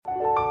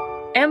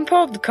En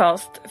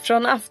podcast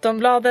från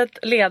Aftonbladet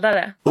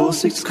Ledare.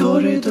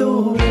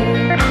 Åsiktskorridor.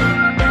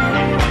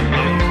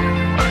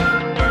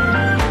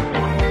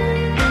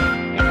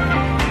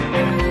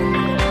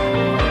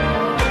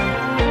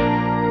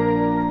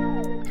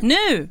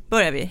 Nu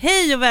börjar vi.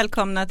 Hej och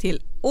välkomna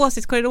till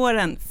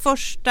Åsiktskorridoren,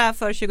 första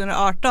för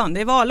 2018.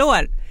 Det är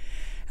valår.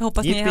 Jag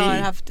hoppas ni har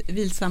haft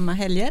vilsamma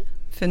helger,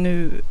 för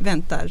nu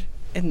väntar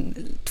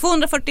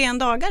 241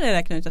 dagar är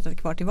räknat ut att det är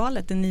kvar till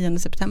valet den 9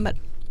 september.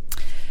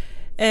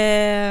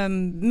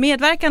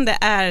 Medverkande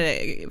är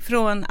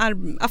från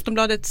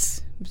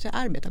Aftonbladets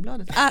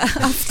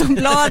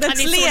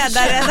Aftonbladets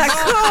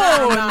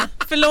ledarredaktion.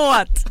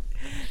 Förlåt.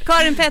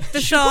 Karin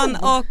Pettersson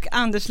och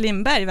Anders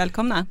Lindberg,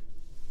 välkomna.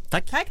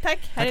 Tack.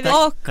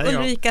 Och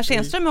Ulrica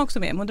Schenström är också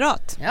med,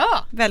 moderat.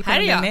 Ja,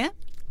 välkommen med.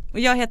 Och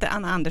jag heter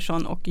Anna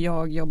Andersson och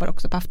jag jobbar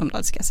också på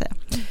Aftonbladet, ska jag säga.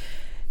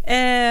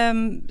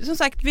 Som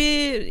sagt,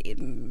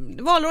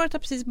 valåret har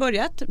precis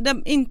börjat. Det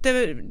är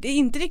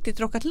inte riktigt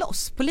rockat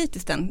loss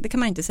politiskt än, det kan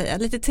man inte säga.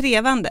 Lite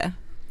trevande.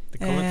 Det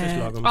kom ett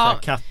förslag om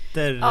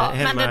katter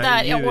hemma, men det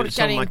där, jag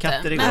orkar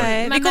inte.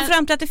 Vi kom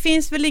fram till att det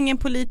finns väl ingen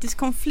politisk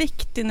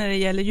konflikt när det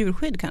gäller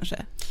djurskydd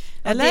kanske.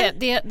 Eller?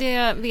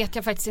 Det vet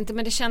jag faktiskt inte,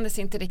 men det kändes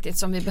inte riktigt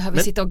som vi behöver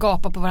sitta och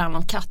gapa på varandra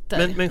om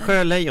katter. Men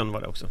sjölejon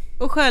var det också.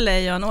 Och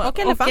sjölejon och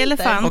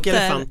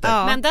elefanter.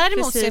 Ja, men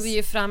däremot ser vi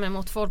ju fram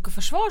emot Folk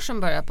Försvar som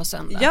börjar på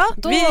söndag. Ja,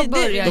 då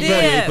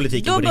börjar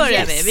politiken. Då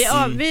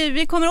börjar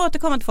vi kommer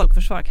återkomma till Folk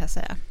Försvar, kan jag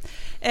säga.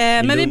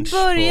 Men vi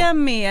börjar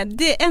med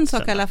det, en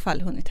sak i alla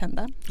fall hunnit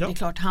hända. Ja. Det är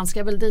klart, han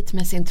ska väl dit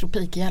med sin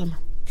tropikhjälm.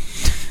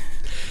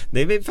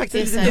 Det är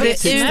faktiskt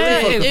ut i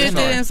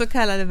den så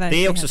kallade verkligheten.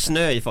 Det är också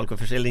snö i Folk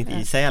Försvar, inte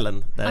i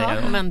Sälen.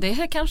 Men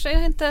det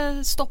kanske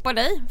inte stoppar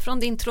dig från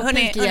din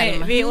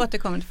tropikhjälm. Vi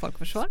återkommer till Folk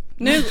Försvar.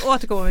 Nu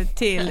återkommer vi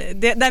till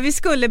där vi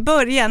skulle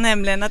börja,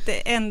 nämligen att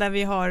det enda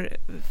vi har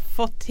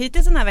fått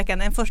hittills den här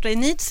veckan, en första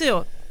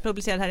initio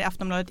publicerad här i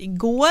Aftonbladet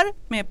igår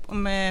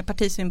med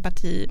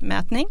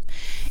partisympatimätning.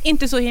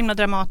 Inte så himla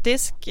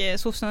dramatisk.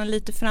 Sossarna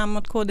lite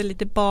framåt, KD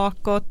lite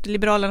bakåt,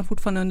 Liberalerna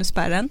fortfarande under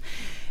spärren.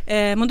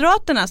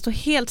 Moderaterna står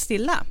helt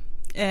stilla.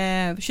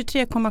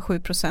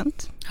 23,7%.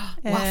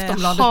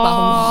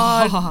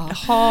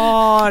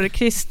 Har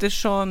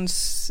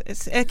Kristerssons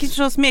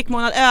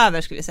smekmånad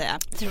över, skulle vi säga.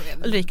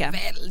 Ulrika.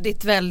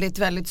 Väldigt, väldigt,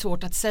 väldigt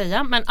svårt att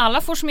säga. Men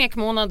alla får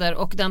smekmånader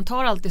och den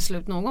tar alltid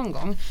slut någon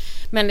gång.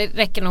 Men det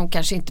räcker nog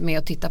kanske inte med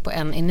att titta på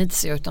en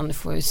initio, utan du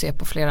får ju se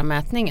på flera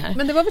mätningar.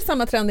 Men det var väl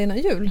samma trend innan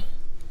jul?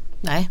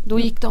 Nej, då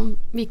gick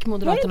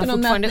Moderaterna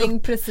fortfarande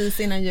upp precis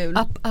innan jul.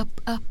 Upp.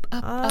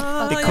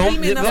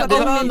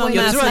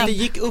 Jag tror att det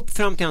gick upp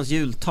fram till hans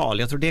jultal.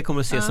 Jag tror det kommer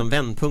att ses som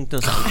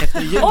vändpunkten sen.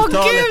 Efter jultalet. Gud,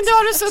 nu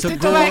har du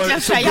suttit och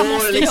verkligen sagt jag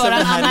måste liksom göra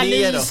en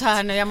analys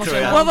här nu.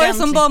 Vad var det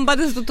som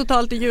bombades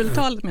totalt i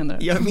jultalet, menar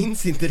du? Jag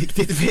minns inte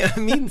riktigt, för jag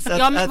minns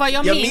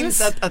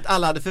att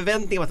alla hade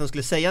förväntningar om att han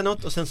skulle säga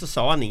något och sen så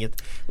sa han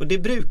inget. Och det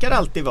brukar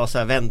alltid vara så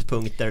här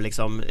vändpunkter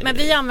liksom. Men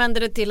vi använde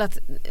det till att,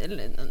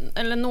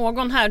 eller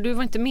någon här, du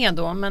var inte med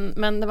då,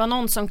 men det var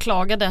någon som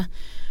klagade,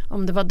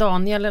 om det var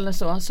Daniel eller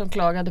så, som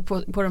klagade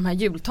på de här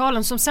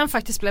jultalen som sen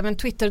faktiskt blev en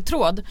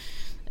Twitter-tråd.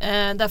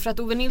 Därför att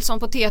Ove Nilsson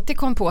på TT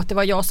kom på att det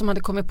var jag som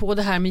hade kommit på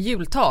det här med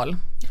jultal.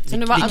 Så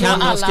nu var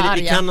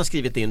vi kan ha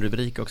skrivit i en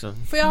rubrik också.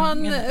 Får jag ha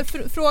en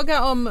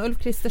fråga om Ulf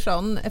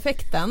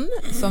Kristersson-effekten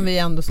som vi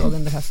ändå såg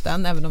under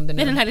hösten, även om det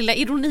med den här lilla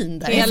ironin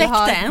där.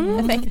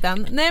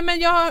 Effekten. Nej, men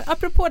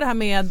apropå det här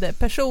med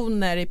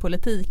personer i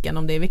politiken,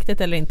 om det är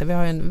viktigt eller inte. Vi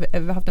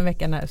har haft en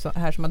vecka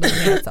här som har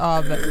dominerats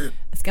av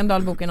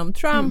skandalboken om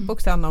Trump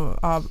och sen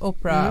av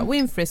Oprah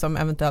Winfrey som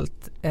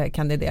eventuellt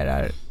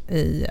kandiderar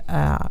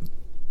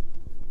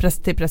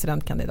till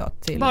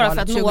presidentkandidat till bara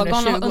för att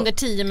 2020. Någon under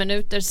 10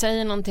 minuter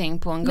säger någonting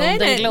på en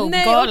Golden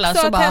Globe-gala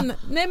så bara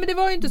nej, men det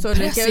var ju inte så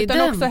lika,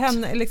 utan också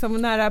henne,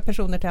 liksom, nära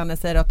personer till henne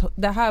säger att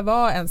det här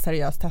var en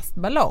seriös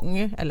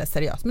testballong, eller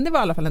seriös, men det var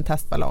i alla fall en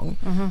testballong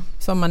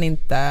som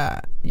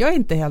jag är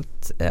inte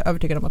helt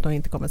övertygad om att hon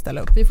inte kommer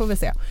ställa upp, vi får väl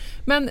se.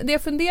 Men det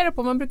jag funderar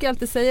på, man brukar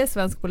alltid säga i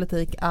svensk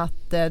politik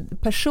att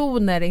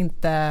personer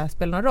inte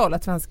spelar någon roll,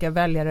 att svenska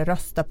väljare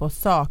röstar på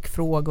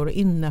sakfrågor och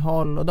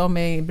innehåll, och de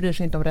bryr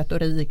sig inte om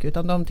retorik,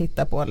 utan de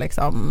tittar på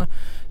liksom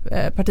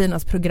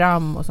partiernas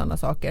program och sådana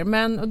saker.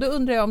 Och då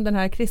undrar jag om den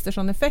här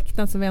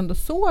Kristersson-effekten som vi ändå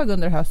såg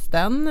under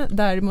hösten,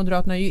 där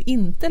Moderaterna ju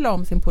inte la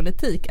om sin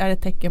politik, är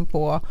ett tecken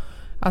på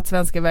att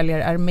svenska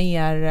väljare är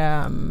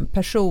mer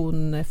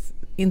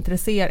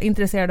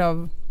intresserade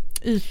av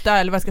yta,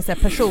 eller vad ska jag säga,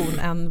 person,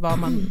 än vad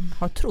man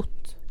har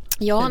trott.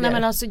 Ja,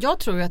 men alltså jag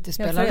tror ju att det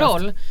spelar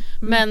roll.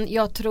 Men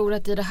jag tror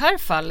att i det här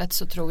fallet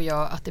så tror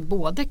jag att det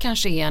både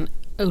kanske är en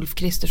Ulf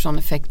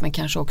Kristersson-effekt, men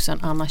kanske också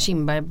en Anna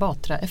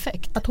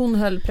Kinberg-Batra-effekt. Att hon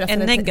höll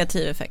pressen. En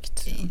negativ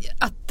effekt.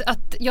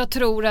 Att jag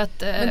tror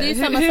att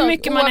hur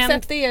mycket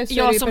man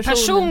jag som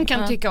person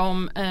kan tycka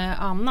om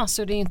Anna,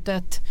 så det är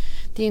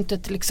inte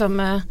ett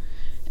liksom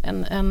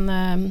en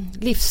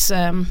livs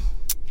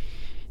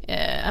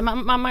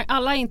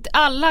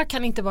alla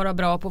kan inte vara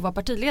bra på att vara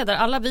partiledare.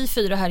 Alla vi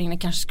 4 här inne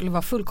kanske skulle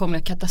vara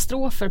fullkomliga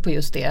katastrofer på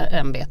just det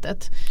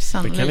ämbetet.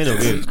 Det kan vi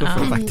nog utgå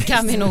ifrån faktiskt.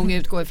 Kan vi nog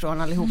utgå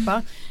ifrån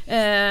allihopa.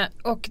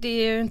 Och det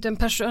är ju inte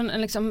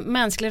en liksom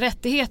mänsklig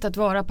rättighet att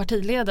vara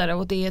partiledare,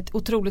 och det är ett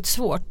otroligt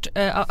svårt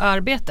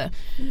arbete.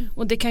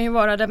 Och det kan ju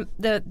vara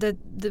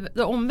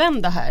det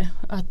omvända här,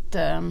 att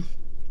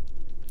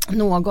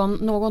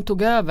någon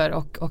tog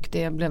över och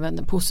det blev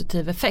en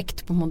positiv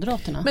effekt på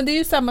Moderaterna. Men det är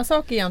ju samma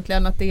sak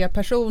egentligen, att det är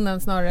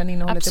personen snarare än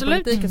innehållet i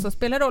politiken som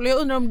spelar roll.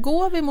 Jag undrar om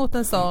går vi mot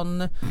en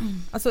sån,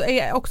 alltså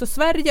är också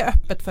Sverige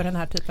öppet för den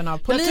här typen av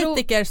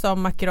politiker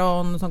som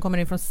Macron som kommer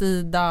in från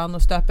sidan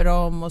och stöper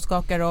om och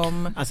skakar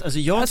om?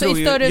 Jag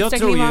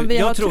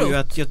tror ju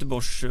att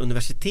Göteborgs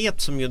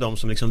universitet, som ju de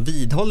som liksom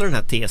vidhåller den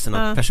här tesen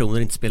att personer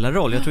inte spelar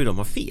roll, jag tror ju de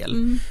har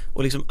fel.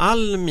 Och liksom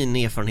all min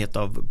erfarenhet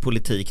av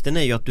politik, den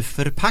är ju att du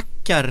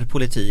förpackar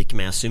politik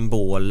med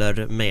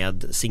symboler,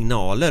 med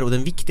signaler, och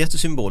den viktigaste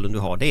symbolen du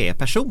har, det är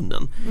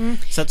personen. Men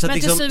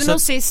till syvende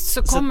och sist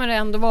så kommer det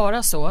ändå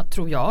vara så,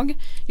 tror jag.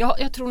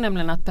 Jag tror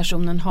nämligen att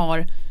personen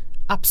har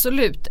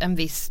absolut en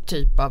viss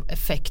typ av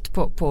effekt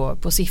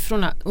på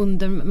siffrorna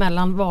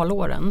mellan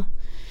valåren.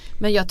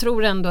 Men jag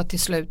tror ändå att till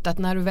slut att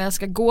när du väl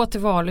ska gå till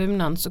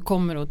valurnan så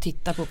kommer du att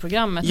titta på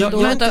programmet. Jag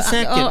är inte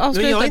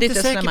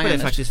säker på det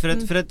faktiskt.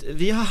 För att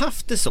vi har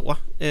haft det så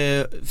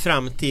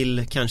fram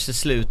till kanske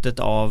slutet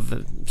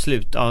av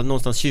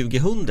någonstans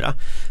 2000.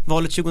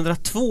 Valet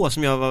 2002,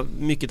 som jag var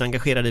mycket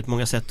engagerad i på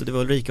många sätt, och det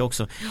var Ulrica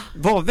också,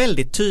 var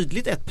väldigt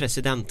tydligt ett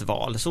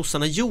presidentval.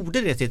 Sossarna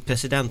gjorde det till ett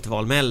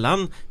presidentval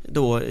mellan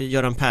då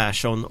Göran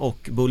Persson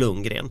och Bo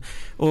Lundgren.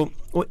 Och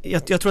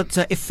jag tror att så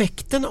här,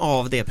 effekten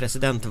av det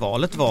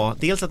presidentvalet var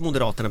dels att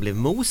Moderaterna blev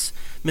mos,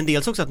 men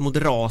dels också att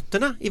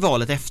Moderaterna i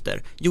valet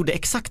efter gjorde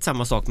exakt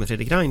samma sak med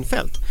Fredrik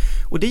Reinfeldt.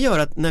 Och det gör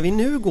att när vi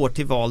nu går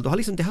till val, då har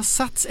liksom, det har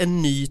satts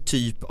en ny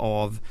typ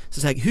av så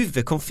att säga,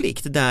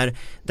 huvudkonflikt där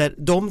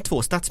de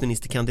 2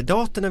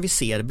 statsministerkandidaterna vi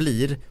ser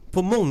blir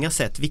på många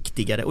sätt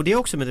viktigare. Och det är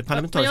också med det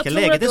parlamentariska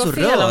läget, det är så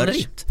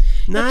rörigt.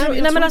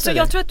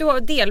 Jag tror att du har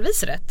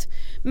delvis rätt.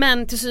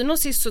 Men till syvende och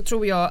sist så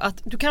tror jag att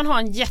du kan ha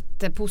en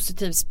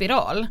jättepositiv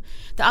spiral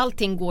där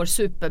allting går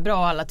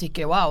superbra, alla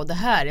tycker wow, det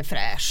här är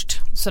fräscht,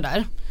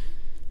 sådär.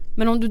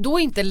 Men om du då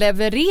inte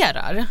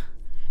levererar,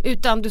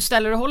 utan du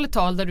ställer och håller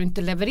tal där du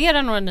inte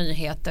levererar några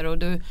nyheter och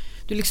du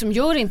liksom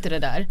gör inte det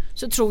där,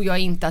 så tror jag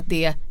inte att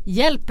det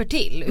hjälper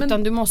till,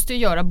 utan du måste ju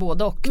göra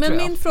både och. Men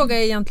min fråga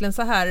är egentligen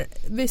så här,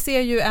 vi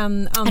ser ju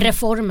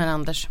reformer,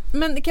 Anders.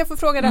 Men kan jag få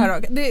fråga det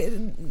här då?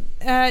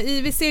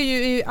 Vi ser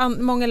ju i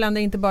många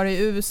länder, inte bara i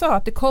USA,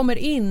 att det kommer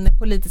in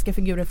politiska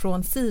figurer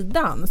från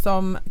sidan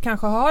som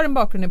kanske har en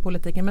bakgrund i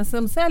politiken, men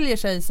som säljer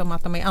sig som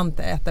att de är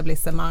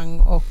anti-etablissemang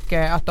och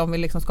att de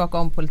vill liksom skaka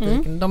om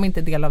politiken. De är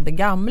inte del av det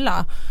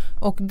gamla.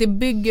 Och det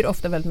bygger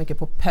ofta väldigt mycket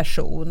på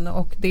person,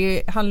 och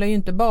det handlar ju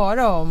inte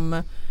bara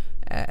om,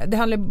 det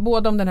handlar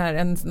både om den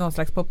här någon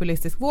slags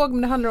populistisk våg,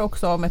 men det handlar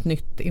också om ett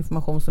nytt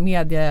informations- och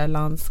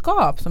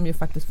medielandskap som ju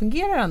faktiskt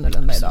fungerar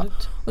annorlunda idag.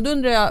 Och då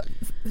undrar jag,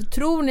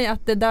 tror ni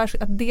att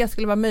det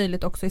skulle vara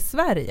möjligt också i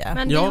Sverige?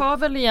 Men vi har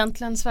väl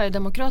egentligen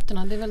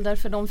Sverigedemokraterna, det är väl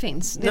därför de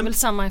finns. Det är väl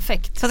samma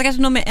effekt. Så det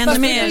kanske nog ännu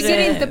mer. Det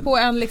ligger inte på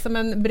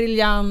en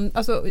briljant,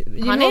 alltså,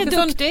 han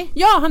är duktig.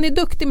 Ja, han är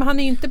duktig, men han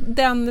är inte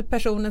den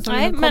personen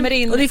som kommer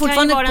in. Och det är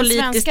fortfarande ett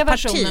politiskt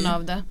parti.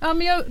 Av det. Ja,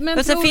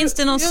 men så finns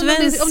det någon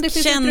svensk om det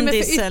finns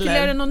kändis för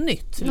ytterligare något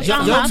nytt.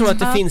 Jag tror att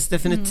det finns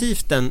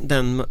definitivt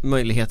den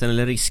möjligheten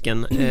eller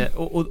risken.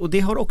 Och det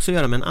har också att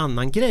göra med en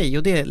annan grej,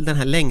 och det är den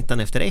här längtan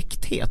efter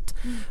äkthet.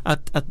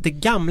 Att det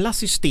gamla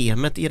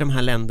systemet i de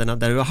här länderna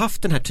där du har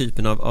haft den här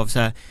typen av så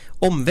här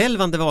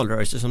omvälvande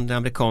valrörelser, som det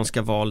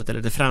amerikanska valet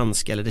eller det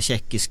franska eller det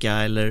tjeckiska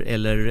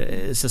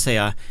eller så att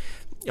säga,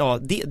 ja,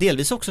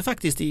 delvis också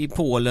faktiskt i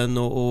Polen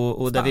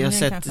och Spanien, där vi har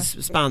sett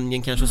kanske.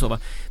 Spanien kanske och så, va?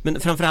 Men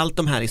framförallt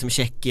de här liksom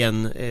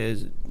Tjeckien,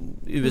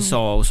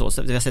 USA och så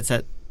där vi har sett så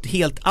här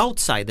helt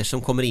outsiders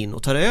som kommer in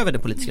och tar över det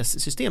politiska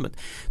systemet.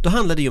 Då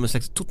handlar det ju om en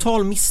slags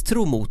total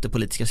misstro mot det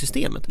politiska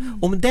systemet.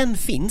 Om den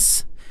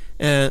finns,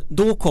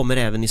 då kommer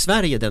även i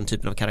Sverige den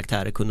typen av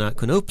karaktärer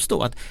kunna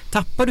uppstå. Att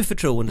tappar du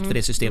förtroendet för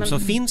det system som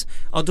finns,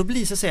 ja, då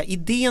blir så att säga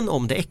idén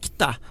om det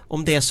äkta,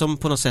 om det som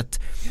på något sätt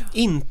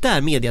inte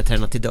är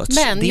mediatränat till döds.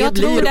 Men det jag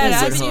blir tror det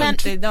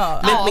oerhört.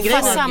 Men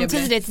fast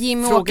samtidigt,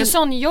 Jimmy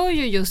Åkesson gör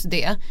ju just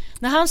det.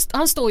 När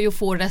han står ju och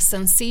får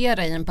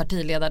recensera i en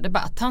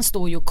partiledardebatt. Han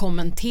står ju och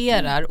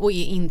kommenterar och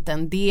är inte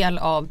en del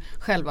av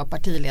själva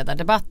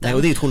partiledardebatten. Nej,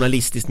 och det är ett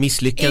journalistiskt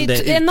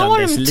misslyckande utan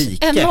dess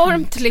like.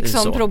 Enormt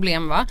liksom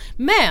problem, va?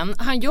 Men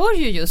han gör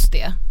ju just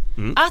det.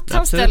 Att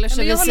han ställer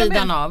sig vid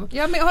sidan av.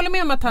 Ja, men jag håller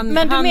med om att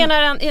Men du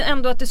menar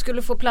ändå att det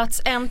skulle få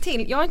plats en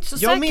till? Jag är inte så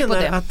säker på det. Jag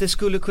menar att det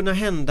skulle kunna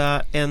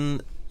hända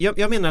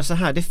jag menar så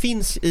här, det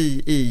finns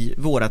i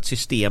vårat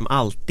system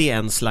alltid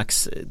en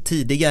slags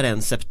tidigare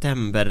än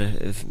september,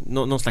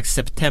 någon slags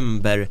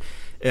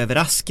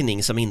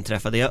septemberöverraskning som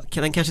inträffade.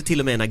 Den kanske till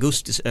och med en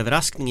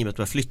augustisöverraskning i och med att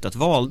vi har flyttat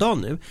valdagen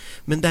nu.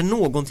 Men där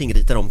någonting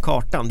ritar om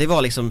kartan. Det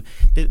var liksom,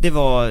 det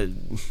var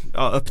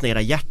öppna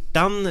era hjärtan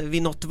hjärtan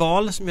vid något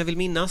val som jag vill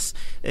minnas.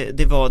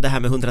 Det var det här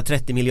med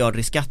 130 miljarder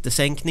i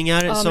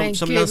skattesänkningar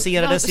som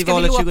lanserades i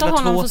valet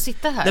 2002.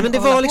 Nej, men det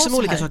var liksom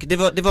olika saker.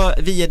 Det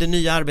var via det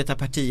nya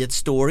arbetarpartiet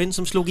storyn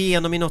som slog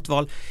igenom i något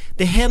val.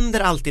 Det händer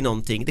alltid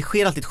någonting. Det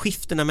sker alltid ett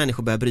skifte när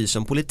människor börjar bry sig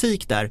om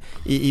politik där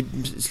i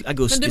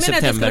augusti,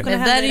 september.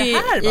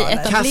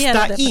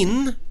 Kasta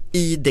in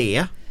i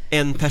det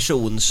en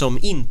person som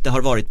inte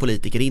har varit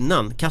politiker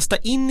innan. Kasta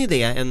in i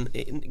det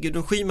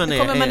Gudrun Schyman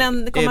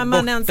kommer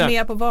man ens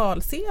med på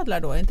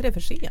valsedlar då? Är inte det för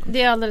sent?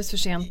 Det är alldeles för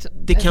sent.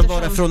 Det kan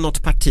vara från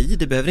något parti.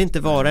 Det behöver inte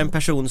vara en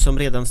person som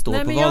redan står på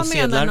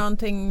valsedlar. Jag menar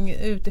någonting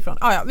utifrån.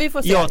 Vi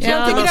får se. Jag tror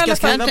inte man ska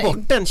skriva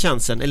bort den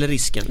chansen eller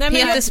risken. Nej, men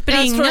jag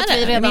tror att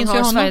vi redan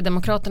har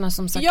Sverigedemokraterna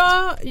som sagt.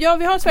 Ja,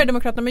 vi har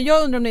Sverigedemokraterna, men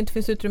jag undrar om det inte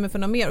finns utrymme för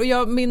något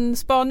mer. Och min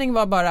spaning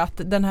var bara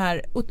att den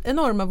här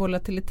enorma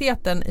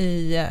volatiliteten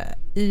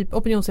i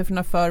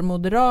opinionssiffrorna för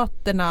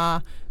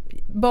Moderaterna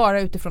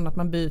bara utifrån att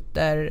man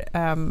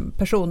byter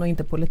person och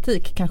inte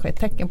politik kanske är ett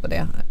tecken på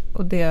det.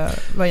 Och det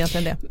var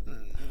egentligen det.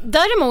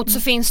 Däremot så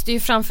finns det ju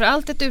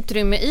framförallt ett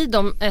utrymme i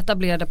de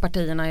etablerade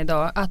partierna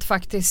idag att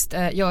faktiskt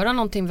göra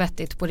någonting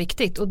vettigt på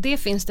riktigt. Och det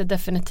finns det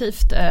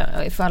definitivt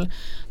ifall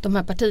de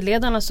här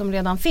partiledarna som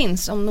redan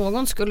finns, om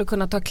någon skulle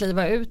kunna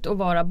kliva ut och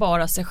vara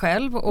bara sig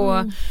själv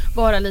och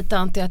vara lite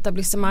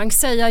anti-etablissemang,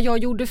 säga jag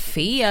gjorde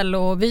fel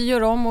och vi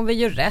gör om och vi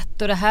gör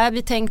rätt och det här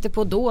vi tänkte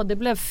på då, det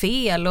blev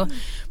fel och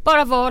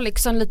bara vara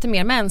liksom lite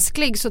mer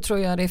mänsklig, så tror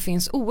jag det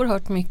finns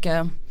oerhört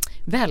mycket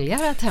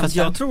väljare att hämta. Fast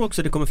jag tror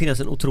också det kommer finnas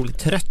en otrolig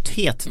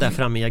trötthet där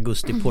framme i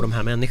augusti på de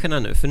här människorna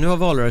nu. För nu har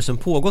valrörelsen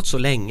pågått så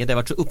länge, det har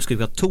varit så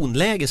uppskruvat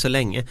tonläge så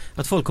länge,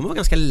 att folk kommer vara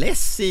ganska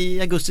less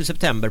i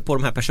augusti-september på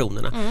de här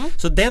personerna.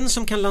 Så den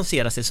som kan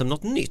lansera sig som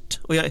något nytt.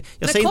 Och jag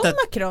säger inte att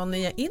Macron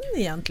in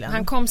egentligen?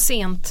 Han kom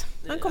sent.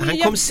 Han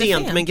kom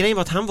sent, men grejen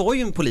var att han var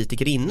ju en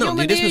politiker innan. Jo,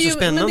 det är det som är så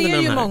spännande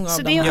med de här.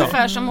 Så det är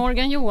ungefär som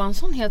Morgan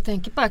Johansson helt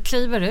enkelt bara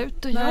kliver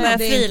ut och gör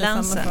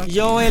frilansen.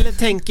 Ja, eller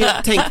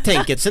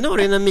tänk ett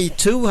scenario när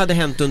MeToo hade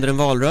hänt under en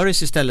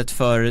valrörelse istället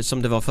för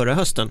som det var förra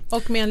hösten.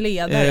 Och med en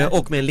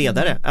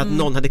ledare. Att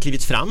någon hade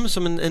klivit fram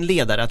som en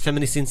ledare. Att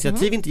Feministiskt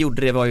initiativ inte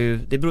gjorde det var ju,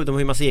 de har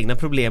ju massa egna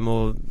problem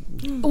och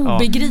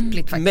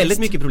obegripligt faktiskt. Väldigt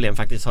mycket problem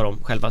faktiskt har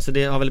de själva, så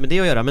det har väl med det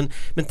att göra. Men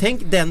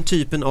tänk den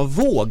typen av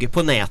våg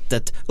på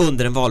nätet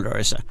under en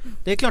valrörelse.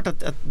 Det är klart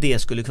att det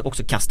skulle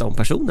också kasta om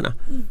personerna.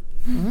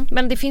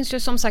 Men det finns ju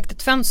som sagt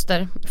ett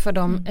fönster för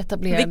de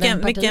etablerade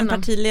partierna. Vilken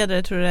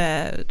partiledare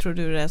tror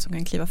du det är som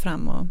kan kliva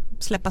fram och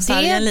släppa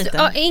sargen lite?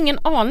 Ja, ingen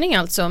aning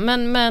alltså.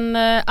 Men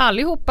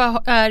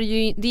allihopa det är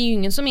ju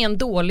ingen som är en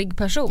dålig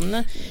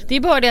person. Det är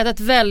bara det att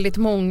väldigt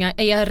många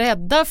är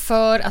rädda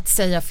för att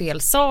säga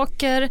fel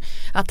saker,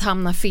 att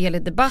hamna fel i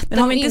debatten. Men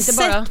har vi inte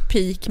sett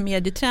peak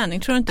medieträning?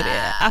 Tror du inte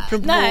det?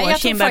 Apropå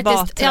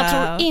jag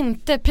tror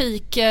inte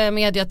peak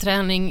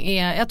medieträning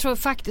är. Jag tror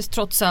faktiskt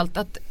trots allt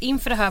att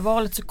inför det här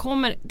valet så kommer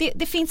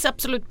det finns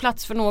absolut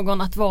plats för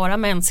någon att vara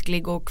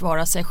mänsklig och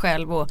vara sig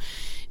själv och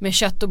med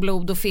kött och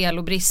blod och fel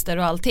och brister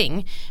och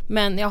allting.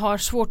 Men jag har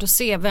svårt att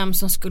se vem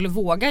som skulle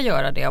våga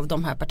göra det av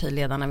de här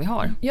partiledarna vi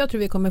har. Jag tror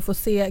vi kommer få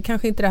se,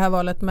 kanske inte det här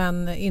valet,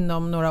 men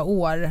inom några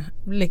år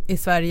i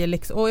Sverige.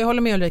 Och jag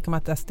håller med Ulrica om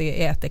att SD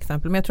är ett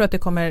exempel. Men jag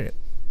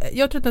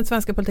tror att den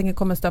svenska politiken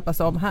kommer stöpas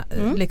om här,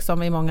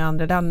 liksom i många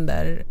andra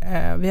länder.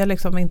 Vi har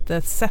liksom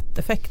inte sett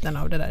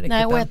effekterna av det där riktigt.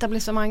 Nej, och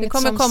etablissemanget. Det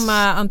kommer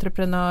komma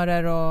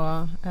entreprenörer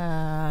och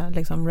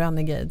liksom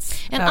renegades.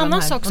 En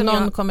annan sak som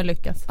någon kommer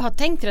lyckas. Har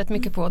tänkt rätt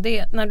mycket på, det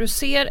är när du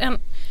ser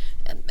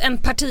en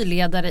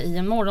partiledare i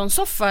en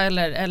morgonsoffa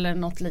eller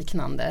något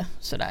liknande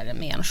sådär,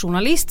 med en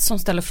journalist som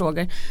ställer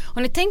frågor.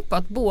 Har ni tänkt på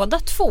att båda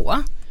två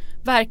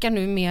verkar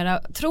numera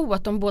tro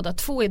att de båda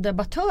två är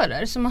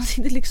debattörer, så man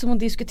sitter liksom och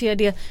diskuterar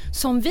det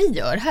som vi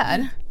gör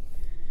här.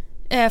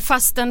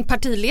 Fast den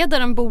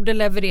partiledaren borde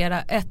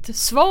leverera ett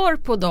svar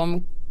på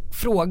de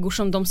frågor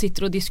som de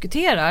sitter och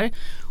diskuterar,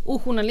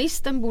 och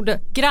journalisten borde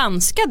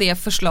granska det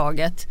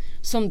förslaget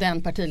som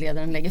den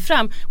partiledaren lägger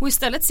fram, och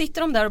istället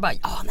sitter de där och bara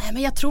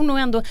men jag tror nog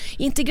ändå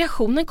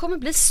integrationen kommer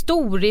bli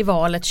stor i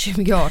valet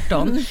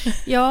 2018.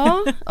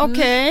 Ja,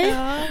 okej.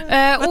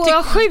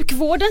 Och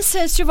sjukvården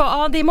sägs ju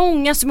vara det är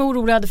många som är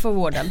oroade för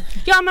vården.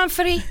 Ja, men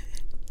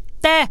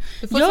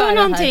gör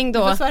någonting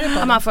då.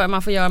 Man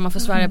får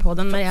svära på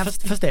den. Men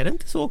fast är det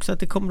inte så också att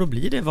det kommer att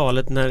bli det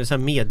valet när så här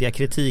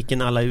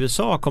mediakritiken alla i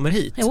USA kommer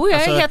hit? Jo,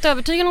 jag är helt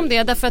övertygad om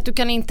det, därför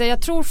att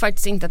jag tror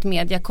faktiskt inte att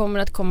media kommer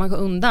att komma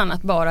undan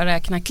att bara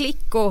räkna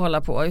klick och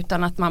hålla på,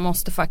 utan att man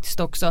måste faktiskt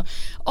också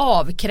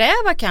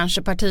avkräva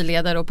kanske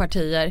partiledare och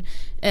partier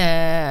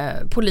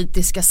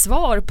politiska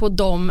svar på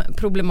de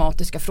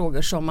problematiska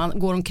frågor som man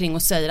går omkring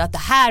och säger att det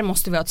här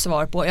måste vi ha ett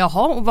svar på.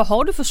 Jaha, och vad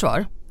har du för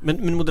svar?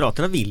 Men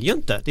Moderaterna vill ju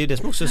inte. Det är ju det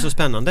som också är så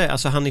spännande.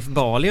 Alltså Hanif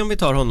Bali, om vi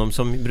tar honom,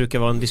 som brukar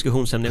vara en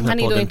diskussionsämne i den här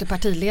podden. Han är då inte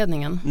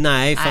partiledningen.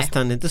 Nej, fast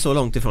han är inte så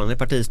långt ifrån, han är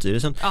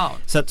partistyrelsen. Ja.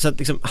 Så att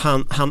liksom,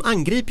 han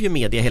angriper ju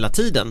media hela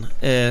tiden.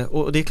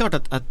 Och det är klart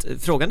att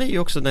frågan är ju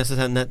också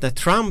när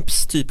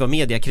Trumps typ av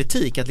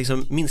mediakritik, att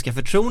liksom minska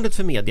förtroendet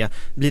för media,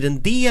 blir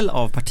en del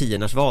av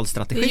partiernas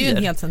valstrategier. Det är ju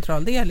en helt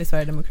central del i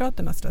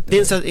Sverigedemokraternas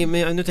strategi.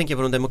 Nu tänker jag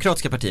på de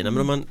demokratiska partierna.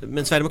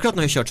 Men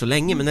Sverigedemokraterna har ju kört så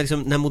länge. Men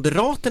när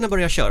Moderaterna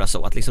börjar köra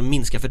så, att liksom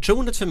minska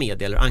förtroendet för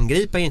media eller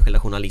angripa enskilda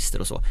journalister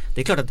och så.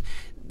 Det är klart att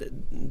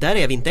där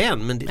är vi inte än,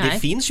 men det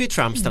finns ju i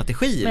Trumps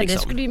strategi. Men det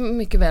skulle ju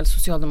mycket väl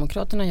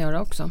Socialdemokraterna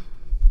göra också.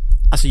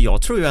 Alltså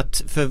jag tror ju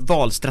att för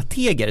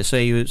valstrateger så är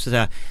ju så att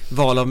säga,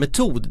 val av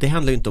metod, det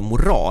handlar ju inte om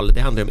moral,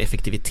 det handlar om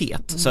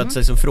effektivitet. Så att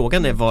liksom,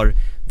 frågan är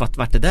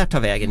vart det där tar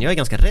vägen. Jag är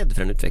ganska rädd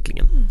för den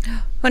utvecklingen.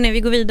 Hörrni, vi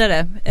går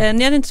vidare.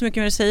 Ni hade inte så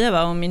mycket mer att säga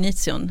va, om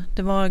Inition.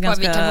 Det var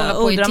ganska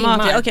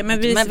odramatiskt. Okej, men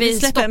vi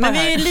släpper. Men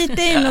vi är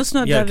lite in och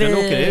snuddar vid...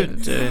 åker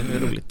ut,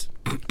 roligt.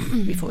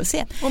 Vi får väl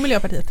se. Och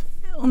Miljöpartiet.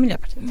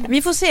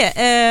 Vi får se.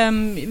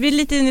 Vi är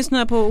lite inne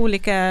snöa på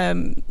olika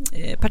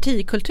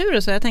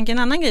partikulturer, så jag tänker en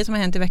annan grej som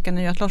har hänt i veckan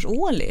är ju att Lars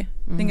Ohly,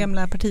 den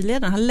gamla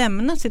partiledaren, har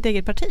lämnat sitt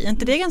eget parti. Är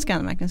inte det ganska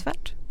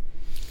anmärkningsvärt?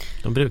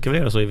 De brukar väl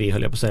göra så i V,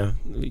 höll jag på att säga.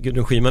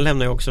 Gudrun Schyman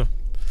lämnar ju också.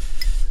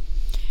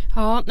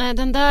 Ja, nej,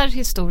 den där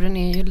historien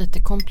är ju lite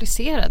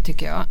komplicerad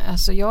tycker jag.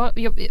 Alltså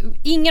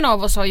ingen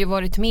av oss har ju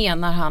varit med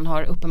när han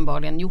har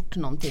uppenbarligen gjort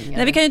någonting.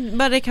 Nej, vi kan ju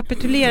bara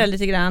rekapitulera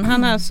lite grann.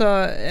 Han har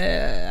alltså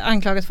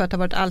anklagats för att ha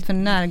varit allt för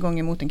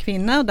närgången mot en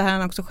kvinna, och det här har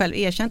han också själv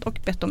erkänt och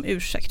bett om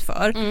ursäkt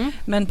för.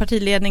 Men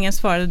partiledningen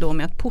svarade då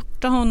med att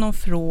porta honom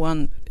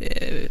från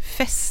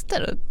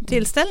fester och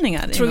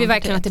tillställningar. Tror vi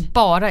verkligen att det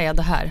bara är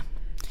det här?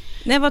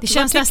 Nej, det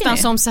känns nästan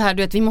som så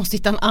här, vi måste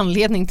hitta en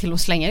anledning till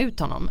att slänga ut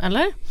honom,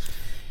 eller?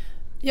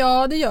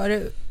 Ja, det gör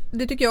det.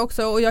 Det tycker jag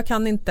också, och jag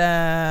kan inte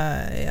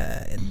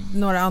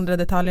några andra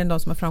detaljer än de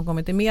som har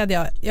framkommit i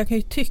media. Jag kan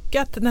ju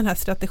tycka att den här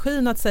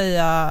strategin att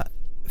säga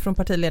från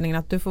partiledningen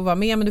att du får vara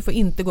med men du får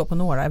inte gå på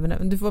några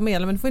evenemang. Du får vara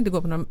med men du får inte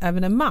gå på några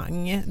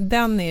evenemang.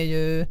 Den är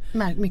ju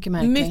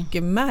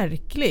mycket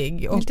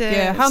märklig. Och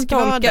han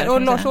tolkar,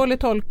 och Lars Ohly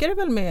tolkar det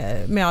väl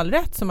med all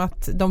rätt som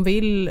att de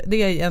vill,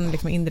 det är en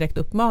liksom indirekt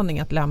uppmaning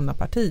att lämna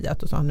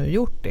partiet, och så har han nu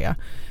gjort det.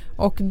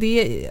 Och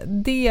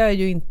det är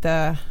ju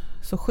inte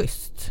så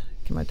schysst,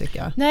 kan man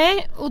tycka.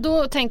 Nej, och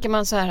då tänker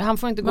man så här, han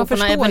får inte gå på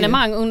några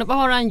evenemang. Vad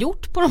har han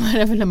gjort på de här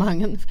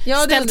evenemangen?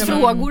 Ställt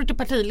frågor till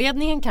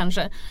partiledningen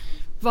kanske?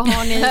 Vad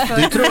har ni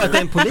för... Du tror att det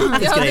är en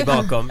politisk grej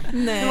bakom?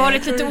 Nej. Det var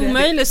lite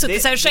omöjligt. Så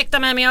ursäkta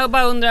mig, men jag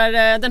bara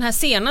undrar, den här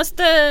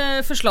senaste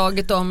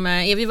förslaget om,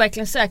 är vi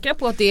verkligen säkra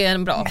på att det är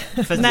en bra?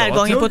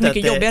 Närgången på ett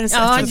mycket jobbigare sätt.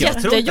 Ja,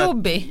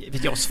 jättejobbig.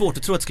 Jag har svårt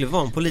att tro att det skulle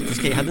vara en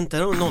politisk grej. Hade inte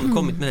någon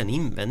kommit med den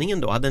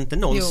invändningen då? Hade inte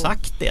någon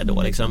sagt det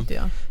då? Liksom?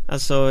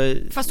 Alltså...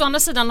 Fast å andra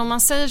sidan, om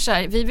man säger så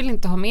här, vi vill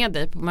inte ha med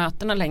dig på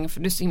mötena längre för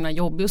du är så himla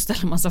jobbig och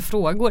ställer massa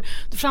frågor,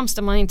 då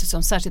framstår man inte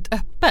som särskilt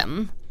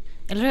öppen.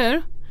 Eller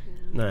hur?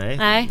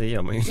 Nej, det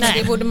gör man ju inte. Nej,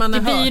 det borde man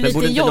ha hört. Men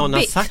borde inte någon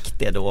ha sagt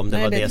det då om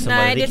det var det som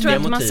var det riktiga motivet? Nej, det tror jag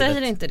inte, man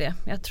säger inte det.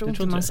 Jag tror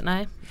inte man säger,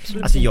 nej.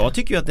 Alltså jag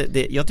tycker ju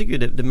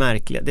att det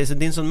märkliga, det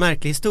är en sån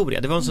märklig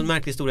historia. Det var en sån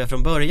märklig historia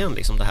från början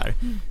liksom det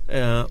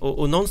här.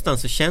 Och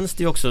någonstans så känns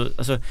det ju också,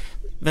 alltså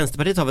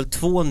Vänsterpartiet har väl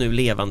 2 nu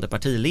levande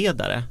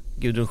partiledare,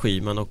 Gudrun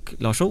Schyman och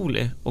Lars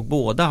Ohly, och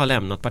båda har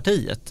lämnat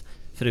partiet.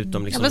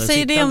 Förutom liksom vad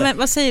säger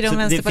det om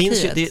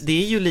Vänsterpartiet?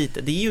 Det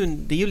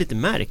är ju lite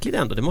märkligt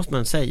ändå, det måste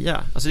man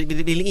säga. Alltså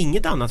det är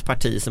inget annat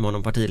parti som har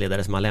någon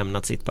partiledare som har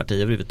lämnat sitt parti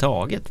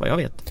överhuvudtaget, vad jag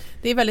vet.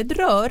 Det är väldigt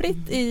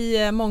rörigt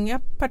i många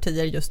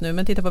partier just nu,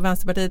 men titta på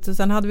Vänsterpartiet, och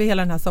sen hade vi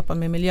hela den här soppan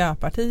med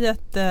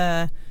Miljöpartiet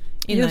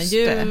innan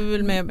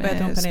jul med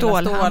Pernilla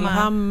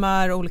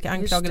Stålhammar, olika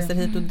anklagelser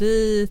hit och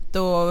dit,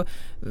 och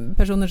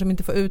personer som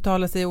inte får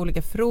uttala sig i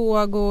olika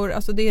frågor.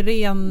 Alltså det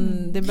är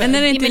men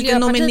är det inte lite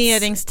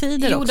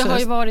nomineringstider också? Jo, det har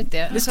ju varit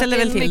det. Det ställer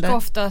väl till mycket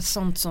ofta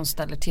sånt som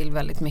ställer till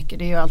väldigt mycket.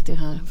 Det är ju alltid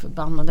här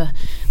förbannade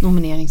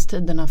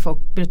nomineringstiderna.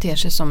 Folk beter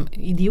sig som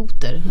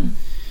idioter.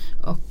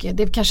 Och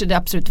det är kanske det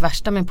absolut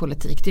värsta med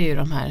politik. Det är ju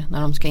de här,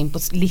 när de ska in på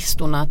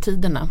listorna,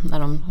 tiderna, när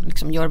de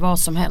liksom gör vad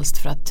som helst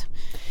för att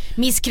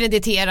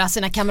misskreditera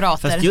sina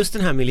kamrater. Fast just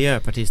den här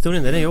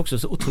miljöpartihistorien, den är ju också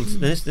så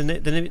otroligt,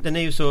 den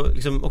är ju så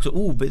liksom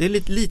också det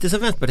är lite som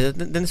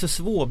Vänsterpartiet, den är så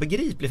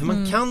svårbegriplig för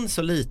man kan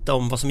så lite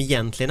om vad som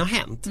egentligen har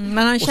hänt.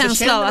 Man har en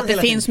känsla av att det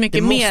finns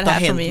mycket mer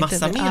här som vi inte vet. Det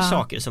måste ha hänt massa mer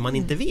saker som man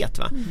inte vet,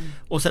 va?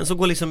 Och sen så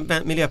går liksom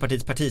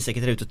Miljöpartiets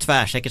partisekreterare ut och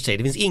tvärsäkert säger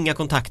det finns inga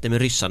kontakter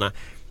med ryssarna.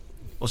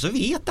 Och så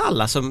vet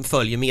alla som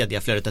följer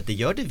mediaflödet att det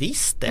gör det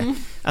visst det.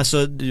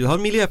 Alltså du har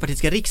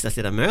miljöpartistiska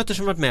riksdagsledamöter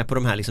som varit med på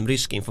de här liksom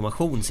ryska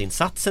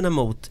informationsinsatserna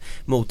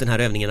mot den här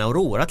övningen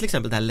Aurora, till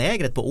exempel det här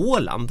lägret på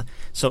Åland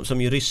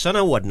som ju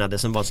ryssarna ordnade,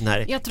 som var en sån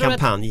här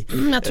kampanj.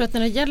 Jag tror att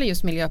när det gäller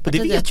just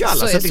Miljöpartiet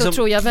så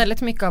tror jag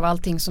väldigt mycket av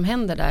allting som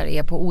händer där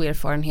är på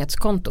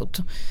oerfarenhetskontot.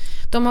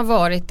 De har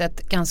varit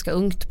ett ganska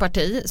ungt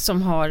parti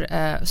som har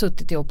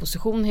suttit i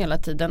opposition hela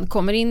tiden,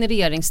 kommer in i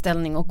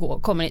regeringsställning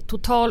och kommer i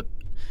total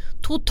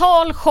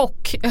total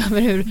chock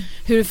över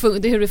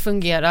hur det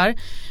fungerar.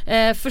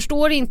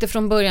 Förstår inte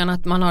från början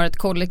att man har ett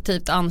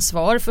kollektivt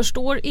ansvar.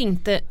 Förstår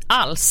inte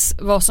alls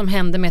vad som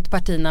händer med ett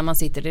parti när man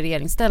sitter i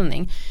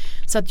regeringsställning.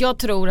 Så att jag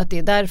tror att det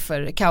är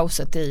därför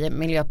kaoset i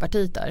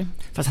Miljöpartiet är.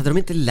 Fast hade de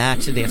inte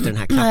lärt sig det efter den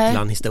här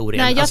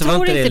Kaplan-historien? Nej, jag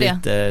tror inte det.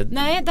 Lite...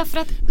 Nej, därför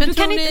att du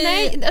kan inte,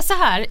 nej, så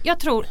här, jag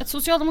tror att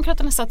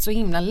Socialdemokraterna satt så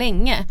himla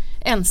länge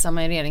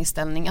ensamma i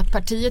regeringsställning att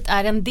partiet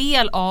är en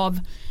del av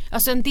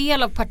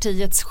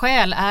partiets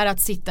själ är att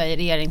sitta i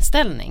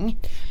regeringsställning.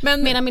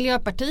 Medan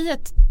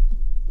Miljöpartiet,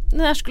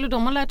 när skulle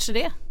de ha lärt sig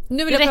det?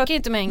 Nu vill det räcker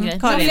inte med en grej.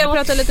 Nu vill jag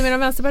prata lite mer om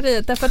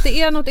Vänsterpartiet. Därför att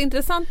det är något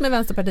intressant med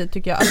Vänsterpartiet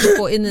tycker jag. Att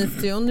på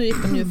Initio, nu gick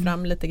de ju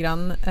fram lite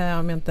grann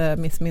om jag inte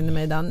missminner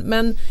mig den.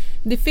 Men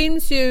det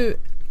finns ju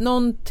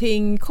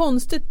någonting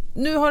konstigt.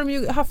 Nu har de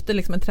ju haft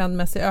liksom en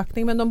trendmässig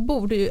ökning, men de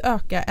borde ju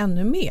öka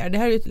ännu mer. Det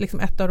här är ju liksom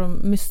ett av de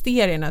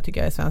mysterierna tycker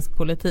jag i svensk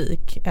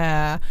politik.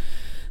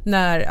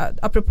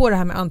 Apropå det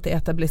här med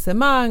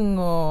anti-etablissemang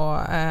och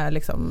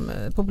liksom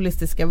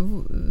populistiska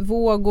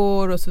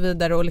vågor och så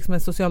vidare, och liksom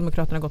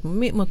Socialdemokraterna har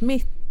gått mot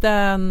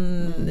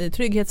mitten i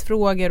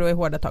trygghetsfrågor och i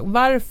hårda tag.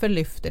 Varför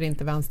lyfter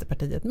inte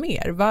Vänsterpartiet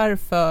mer?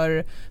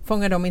 Varför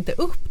fångar de inte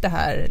upp det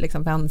här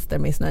liksom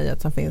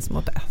vänstermissnöjet som finns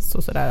mot S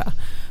och sådär?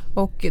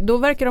 Och då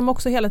verkar de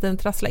också hela tiden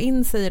trassla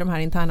in sig i de här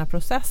interna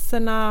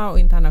processerna och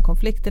interna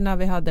konflikterna.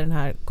 Vi hade den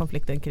här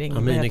konflikten kring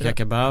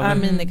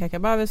Amineh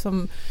Kakabaveh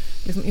som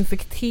liksom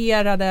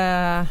infekterade det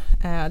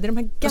är de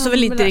här gamla, och så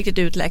väl inte riktigt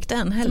utläckt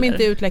än heller. Som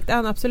inte är utläckt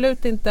än,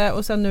 absolut inte.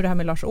 Och sen nu det här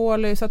med Lars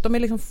Ohly, så att de är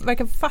liksom,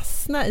 verkar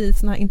fastna i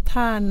såna här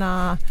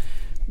interna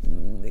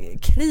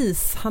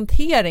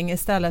krishantering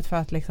istället för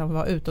att liksom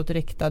vara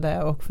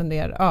utåtriktade och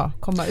fundera,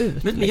 komma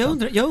ut. Men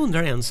liksom. jag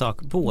undrar en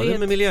sak, både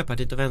med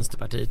Miljöpartiet och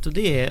Vänsterpartiet, och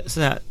det är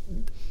så här,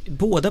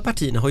 båda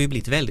partierna har ju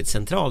blivit väldigt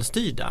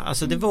centralstyrda.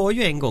 Alltså det var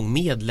ju en gång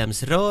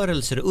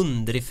medlemsrörelser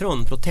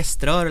underifrån,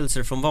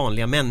 proteströrelser från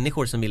vanliga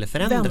människor som ville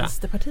förändra.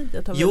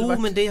 Vänsterpartiet har varit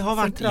men det har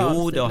varit,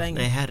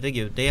 nej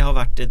herregud, det har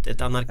varit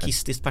ett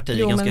anarkistiskt parti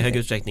i ganska hög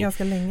utsträckning.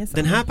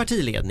 Den här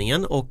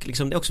partiledningen och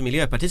liksom det är också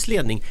Miljöpartiets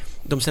ledning,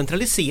 de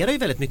centraliserar ju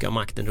väldigt mycket av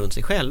makten runt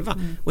sig själva.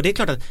 Och det är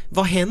klart att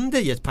vad händer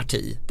i ett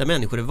parti där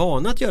människor är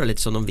vana att göra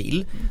lite som de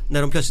vill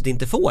när de plötsligt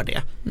inte får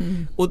det?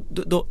 Och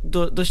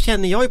då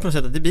känner jag ju på något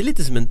sätt att det blir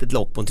lite som ett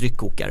lopp på en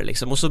tryckkokare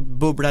liksom, och så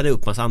bubblar det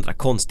upp massa andra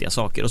konstiga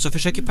saker, och så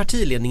försöker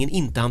partiledningen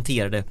inte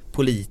hantera det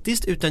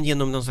politiskt utan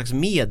genom någon slags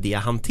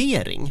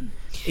mediahantering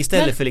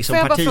istället för liksom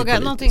partipolitiskt. Får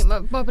jag bara fråga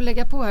någonting, bara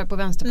lägga på här på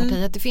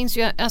Vänsterpartiet. Det finns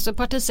ju, alltså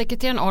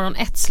partisekreteraren Aron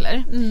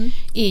Etzler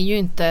är ju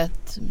inte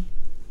ett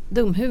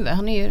dumhuvud,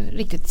 han är ju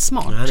riktigt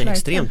smart. Han är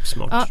extremt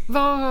smart.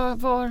 Ja,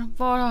 var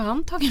har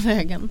han tagit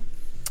vägen?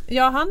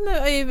 Ja, han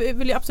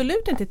vill ju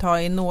absolut inte ta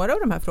i några av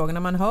de här frågorna.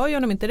 Man hör ju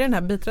honom inte, det är den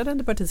här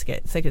biträdande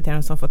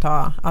partisekreteraren som får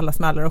ta alla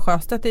smällar, och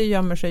Sjöstedt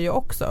gömmer sig ju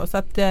också. Så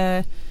att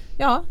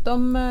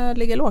de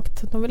ligger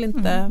lågt. De vill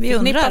inte vi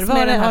undrar, var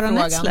är Aron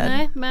Etzler?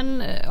 Nej,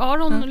 men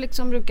Aron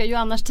liksom brukar ju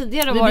annars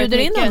tidigare vara bjuder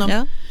in honom.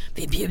 Ja.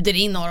 Vi bjuder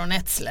in Aron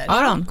Etzler.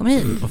 Aron, kom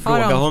hit. Och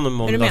fråga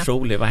honom om Lars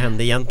Ohly, vad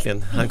hände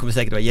egentligen? Han kommer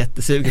säkert vara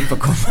jättesugen på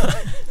att komma.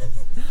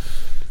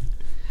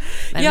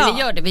 Men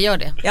vi gör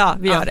det. Ja,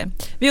 vi gör det.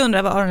 Vi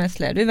undrar vad Aron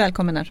Etzler, du är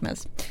välkommen när som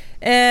helst.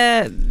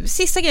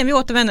 Sista grejen, vi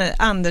återvänder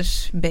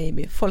Anders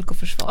baby, Folk och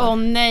Försvar.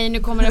 Nej, nu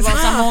kommer det vara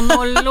så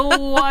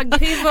monolog.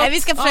 Nej,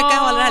 vi ska försöka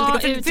hålla det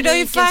här lite, för det har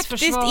ju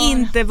faktiskt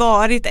inte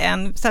varit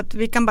än, så att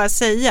vi kan bara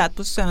säga att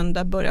på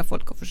söndag börjar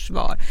Folk och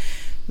Försvar.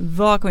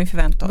 Vad kan vi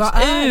förvänta oss? Vad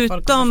är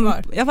Folk och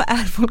Försvar? Ja, vad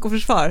är Folk och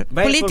Försvar?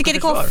 Politiker i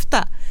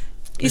kofta.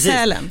 I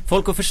Sälen.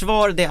 Folk och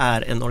Försvar, det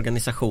är en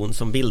organisation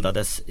som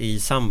bildades i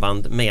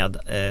samband med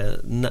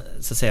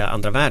så att säga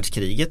andra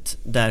världskriget,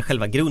 där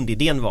själva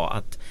grundidén var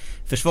att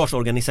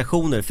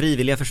försvarsorganisationer,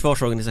 frivilliga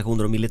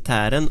försvarsorganisationer och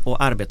militären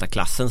och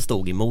arbetarklassen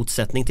stod i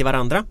motsättning till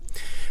varandra.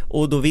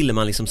 Och då ville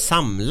man liksom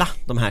samla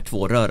de här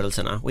två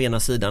rörelserna. Å ena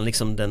sidan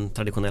liksom den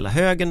traditionella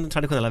högern, den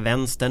traditionella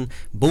vänstern,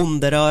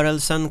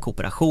 bonderörelsen,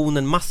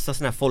 kooperationen, massa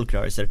sådana här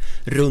folkrörelser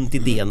runt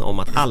idén om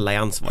att alla är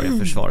ansvariga för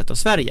försvaret av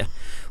Sverige.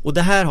 Och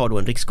det här har då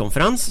en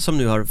rikskonferens som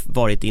nu har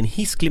varit i en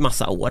hisklig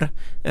massa år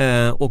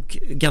och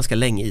ganska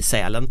länge i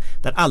Sälen,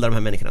 där alla de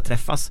här människorna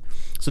träffas.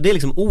 Så det är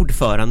liksom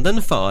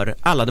ordföranden för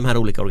alla de här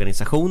olika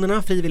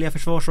organisationerna, frivilliga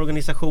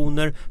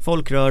försvarsorganisationer,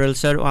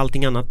 folkrörelser och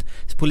allting annat,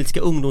 politiska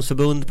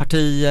ungdomsförbund,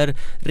 partier,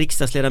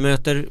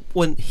 riksdagsledamöter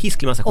och en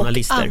hisklig massa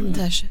journalister.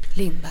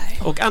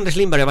 Och Anders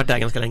Lindberg har varit där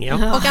ganska länge.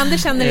 Ja. Och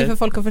Anders känner inför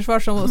Folk och Försvar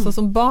som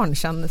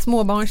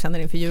små barn känner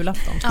inför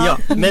julafton. Ja,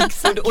 men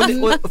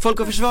och Folk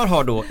och Försvar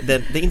har då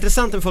det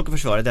intressanta med Folk och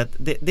Försvar är att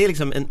det är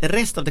liksom en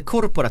rest av det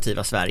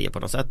korporativa Sverige på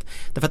något sätt.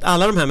 Därför att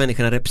alla de här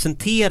människorna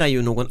representerar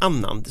ju någon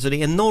annan. Så det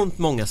är enormt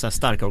många så här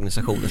starka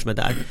organisationer som är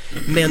där.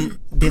 Men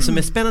det som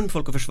är spännande runt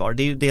Folk och Försvar,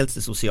 det är ju dels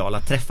det sociala,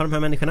 att träffa de här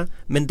människorna,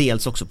 men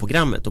dels också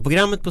programmet. Och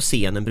programmet på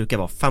scenen brukar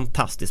vara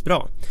fantastiskt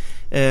bra.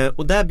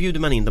 Och där bjuder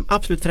man in de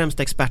absolut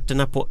främsta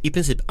experterna på i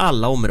princip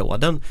alla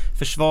områden.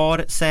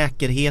 Försvar,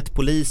 säkerhet,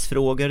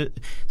 polisfrågor,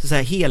 så att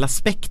säga hela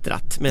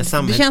spektrat med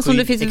samhällsskydd. Det känns som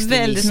det finns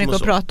väldigt mycket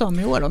att prata om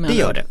i år. Det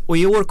gör det. Och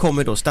i år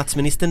kommer då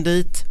statsministern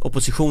dit,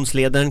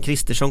 oppositionsledaren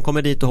Kristersson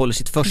kommer dit och håller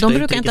sitt första utrikespolitiska tal. De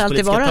brukar inte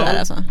alltid vara där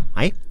alltså.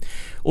 Nej.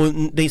 Och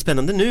det är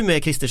spännande nu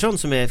med Kristersson,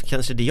 som är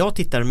kanske det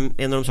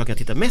en av de saker jag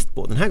tittar mest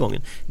på den här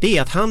gången, det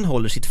är att han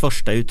håller sitt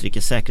första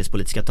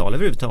säkerhetspolitiska tal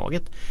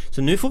överhuvudtaget.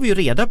 Så nu får vi ju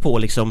reda på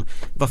liksom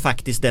vad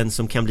faktiskt den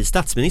som kan bli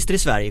statsminister i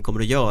Sverige kommer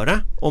att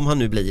göra, om han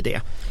nu blir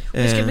det.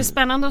 Det ska bli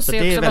spännande att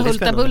se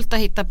också vad Hulta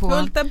hittar på.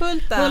 Hulta.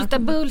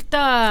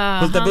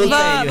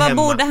 Vad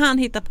borde han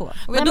hitta på?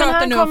 Och vi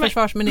pratar nu om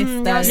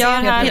försvarsminister. Jag ser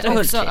här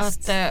också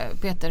att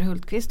Peter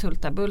Hultqvist,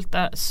 Hulta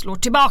slår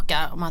tillbaka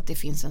om att det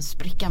finns en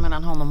spricka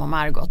mellan honom och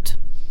Margot.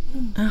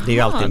 Det är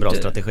ju alltid en bra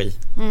strategi.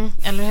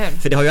 Eller hur?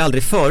 För det har ju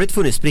aldrig förut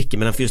funnits sprickor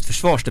mellan just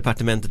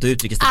försvarsdepartementet och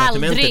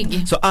utrikesdepartementet.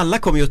 Aldrig. Så alla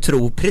kommer ju att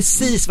tro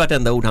precis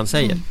vartenda ord han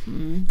säger.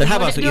 Det här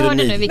var alltså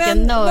ironi. Nu, vilken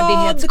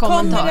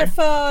nördighetskommentar. Men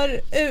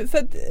för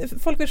att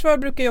Folk Försvar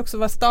brukar ju också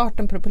vara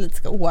starten på det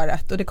politiska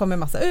året, och det kommer en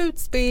massa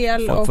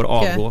utspel. Folk får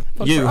avgå.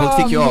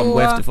 Juholt fick ju avgå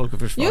efter Folk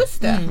Försvar.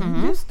 Just det.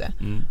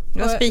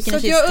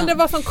 Så jag undrar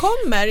vad som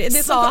kommer.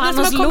 Det som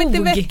har kommit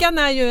i veckan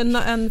är ju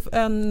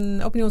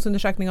en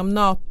opinionsundersökning om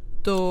NATO.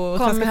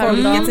 Svenska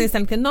folkets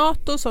inställning till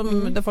NATO,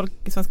 som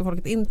svenska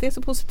folket inte är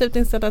så positivt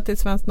inställda till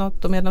svenskt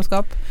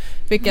NATO-medlemskap,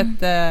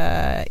 vilket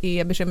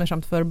är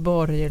bekymmersamt för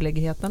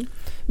borgerligheten.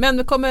 Men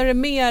det kommer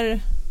mer.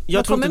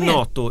 Jag tror att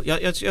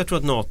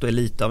NATO är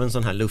lite av en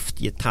sån här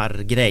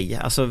luftgitarrgrej.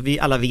 Alltså vi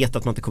alla vet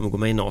att man inte kommer gå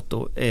med i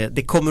NATO.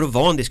 Det kommer att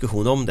vara en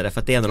diskussion om det,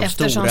 för att det är en av de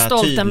stora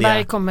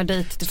Stoltenberg kommer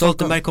dit till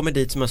Stoltenberg kommer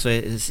dit, som alltså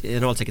är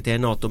generalsekreterare i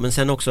NATO. Men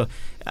sen också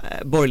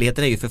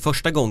borgerligheten är ju för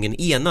första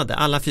gången enade.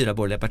 Alla 4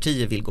 borgerliga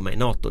partier vill gå med i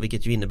NATO,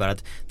 vilket ju innebär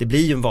att det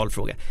blir ju en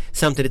valfråga.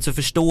 Samtidigt så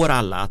förstår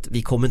alla att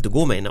vi kommer inte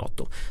gå med i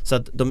NATO. Så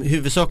att de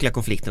huvudsakliga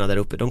konflikterna där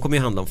uppe, de kommer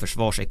ju handla om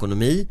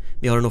försvarsekonomi.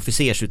 Vi har en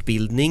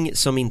officersutbildning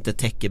som inte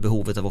täcker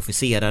behovet av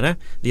officerare.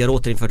 Vi har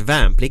återinfört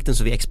värnplikten,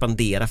 så vi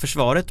expanderar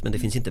försvaret, men det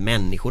finns inte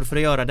människor för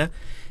att göra det.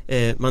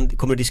 Man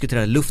kommer att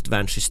diskutera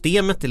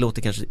luftvärnssystemet. Det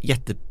låter kanske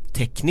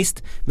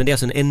jättetekniskt, men det är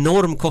alltså en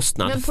enorm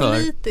kostnad. Men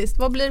politiskt,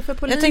 vad blir det för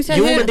politiskt?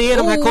 Men det är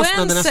de här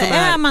kostnaderna som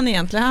är man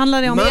egentligen?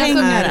 Handlar det om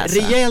pengar? Alltså?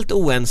 Rejält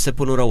oense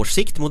på några års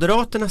sikt.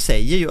 Moderaterna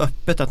säger ju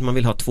öppet att man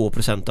vill ha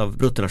 2% av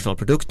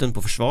bruttonationalprodukten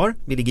på försvar.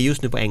 Vi ligger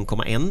just nu på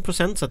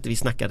 1,1%, så att vi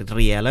snackar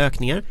rejäla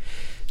ökningar.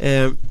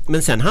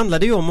 Men sen handlar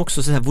det ju om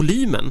också så här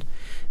volymen.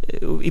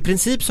 I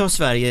princip så har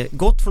Sverige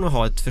gått från att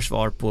ha ett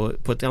försvar på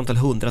ett antal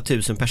 100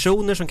 000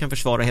 personer som kan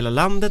försvara hela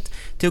landet,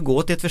 till att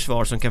gå till ett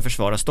försvar som kan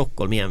försvara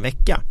Stockholm i en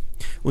vecka.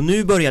 Och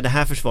nu börjar det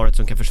här försvaret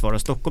som kan försvara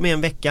Stockholm i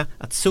en vecka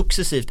att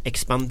successivt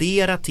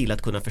expandera till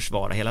att kunna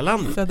försvara hela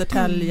landet.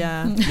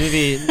 Södertälje. Nu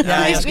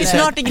är vi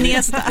snart i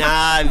Gnesta.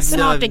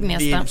 Snart i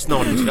Gnesta.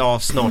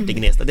 Snart i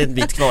Gnesta. Det är en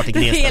bit kvar till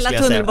Gnesta. Hela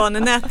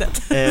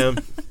tunnelbanenätet.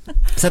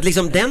 Så att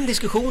liksom den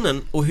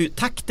diskussionen och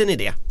takten i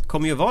det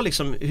kommer ju vara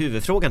liksom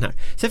huvudfrågan här.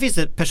 Sen finns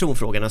det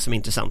personfrågorna som är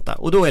intressanta,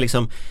 och då är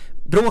liksom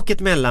bråket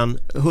mellan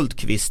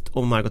Hultqvist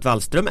och Margot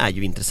Wallström är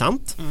ju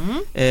intressant.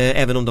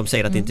 Även om de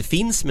säger att det inte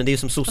finns, men det är ju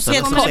som sossarna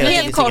som säger att det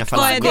finns inga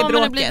fall. Det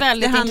kommer att bli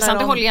väldigt intressant,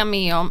 det håller jag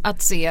med om,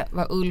 att se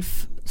vad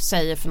Ulf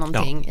säger för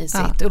någonting i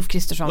sitt Ulf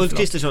Kristersson.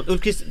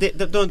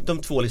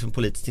 De två liksom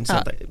politiskt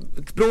intressanta.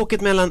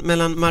 Bråket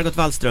mellan Margot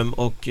Wallström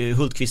och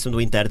Hultqvist, som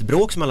då inte är ett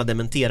bråk som alla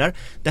dementerar,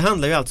 det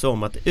handlar ju alltså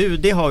om att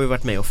UD har ju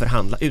varit med och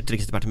förhandla,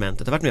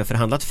 Utrikesdepartementet har varit med och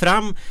förhandlat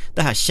fram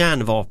det här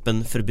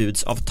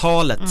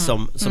kärnvapenförbudsavtalet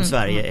som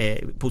Sverige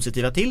är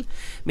positiva till,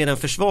 medan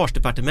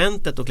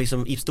Försvarsdepartementet och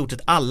liksom i stort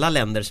sett alla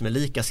länder som är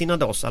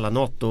likasinnade oss, alla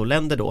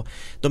NATO-länder då,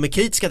 de är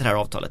kritiska till det här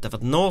avtalet, därför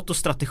att NATOs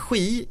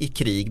strategi i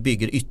krig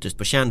bygger ytterst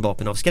på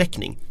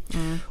kärnvapenavskräckning.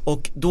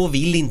 Och då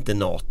vill inte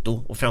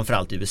NATO, och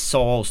framförallt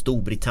USA och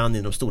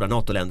Storbritannien, de stora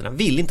NATO-länderna,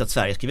 vill inte att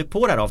Sverige skriver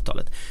på det här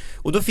avtalet.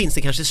 Och då finns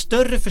det kanske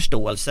större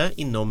förståelse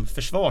inom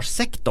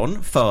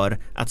försvarssektorn för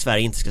att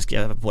Sverige inte ska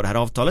skriva på det här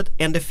avtalet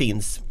än det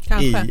finns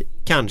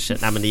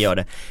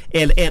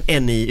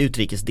än i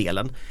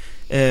utrikesdelen.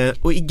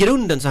 Och i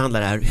grunden så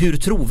handlar det här, hur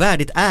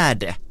trovärdigt är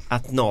det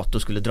att NATO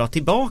skulle dra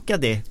tillbaka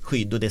det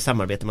skydd och det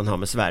samarbete man har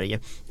med Sverige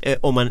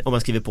om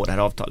man skriver på det här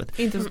avtalet.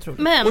 Inte så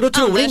troligt. Och då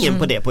tror ingen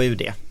på det på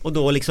UD. Och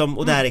då liksom,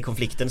 och där är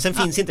konflikten. Sen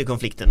finns inte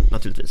konflikten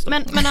naturligtvis.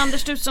 Men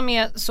Anders, du som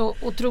är så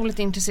otroligt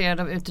intresserad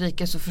av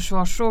utrikes- och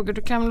försvarsfrågor,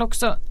 du kan väl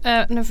också,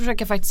 nu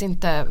försöker jag faktiskt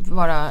inte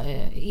vara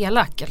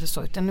elak eller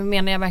så, utan nu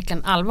menar jag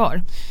verkligen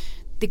allvar.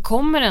 Det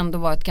kommer ändå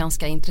vara ett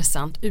ganska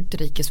intressant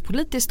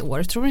utrikespolitiskt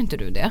år, tror inte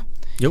du det?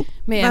 Jo.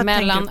 Med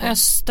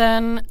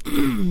Mellanöstern,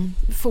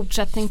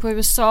 fortsättning på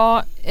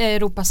USA,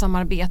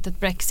 Europasamarbetet,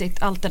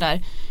 Brexit, allt det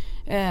där.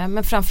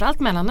 Men framförallt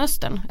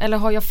Mellanöstern, eller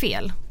har jag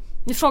fel?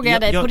 Nu frågar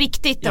jag dig på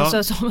riktigt. Ja.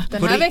 Alltså,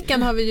 den här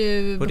veckan har vi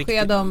ju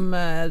besked om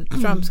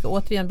Trump ska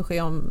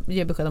återigen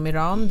ge besked om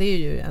Iran. Det är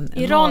ju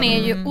Iran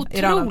är ju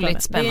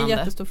otroligt spännande. Det är en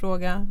jättestor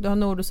fråga. Du har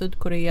Nord- och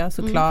Sydkorea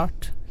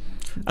såklart.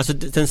 Alltså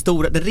den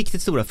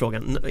riktigt stora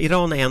frågan.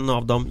 Iran är en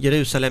av dem,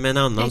 Jerusalem är en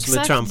annan. Exakt.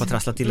 som Trump har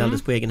trasslat till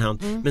alldeles på egen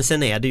hand. Men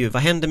sen är det ju,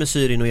 vad händer med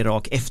Syrien och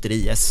Irak efter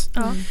IS?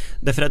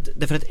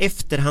 Därför att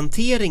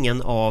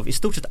efterhanteringen av i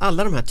stort sett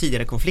alla de här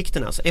tidigare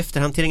konflikterna, alltså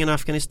efterhanteringen av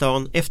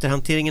Afghanistan,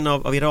 efterhanteringen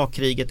av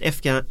Irakkriget,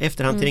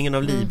 efterhanteringen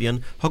av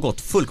Libyen har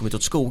gått fullkomligt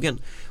åt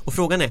skogen. Och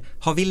frågan är,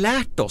 har vi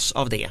lärt oss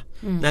av det?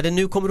 När det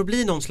nu kommer att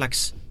bli någon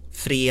slags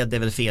fred, är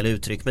väl fel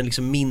uttryck, men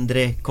liksom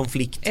mindre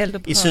konflikt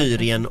i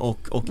Syrien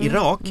och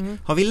Irak.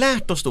 Har vi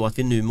lärt oss då att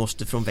vi nu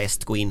måste från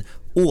väst gå in,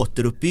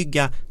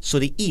 återuppbygga så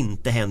det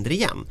inte händer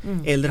igen?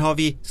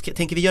 Eller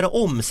tänker vi göra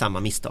om samma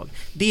misstag?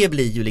 Det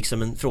blir ju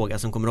liksom en fråga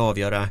som kommer att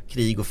avgöra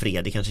krig och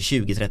fred i kanske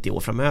 20-30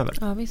 år framöver.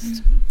 Ja,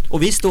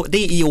 visst. Och det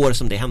är i år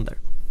som det händer.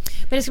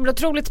 Men det ska bli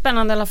otroligt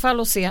spännande i alla fall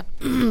att se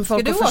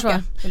Folk och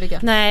Försvar. Ulrika?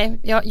 Nej,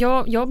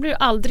 jag blir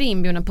aldrig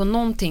inbjuden på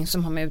någonting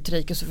som har med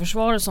utrikes och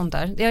försvar och sånt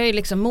där. Jag är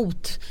liksom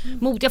mot.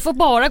 Jag får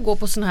bara gå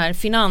på sån här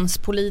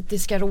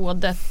finanspolitiska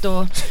rådet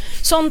och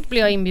sånt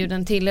blir jag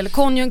inbjuden till. Eller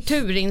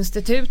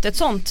konjunkturinstitutet,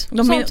 sånt.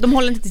 De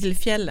håller inte till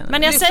fjällen.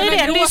 Men jag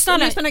säger det, lyssna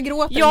nu.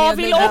 Jag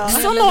vill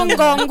också någon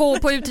gång gå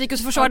på utrikes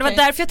och försvar. Det var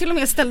därför jag till och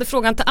med ställde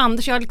frågan till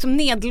Anders. Jag har liksom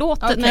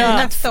nedlåtit.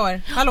 Nästa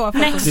år. Hallå,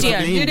 next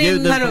year. Du blir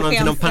inbjuden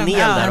till någon panel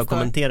där och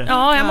kommentera.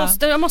 Ja,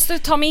 jag måste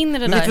ta mig in i det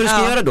där. Men vet du vad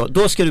du ska göra då?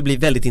 Då ska du bli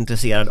väldigt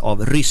intresserad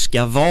av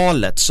ryska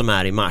valet som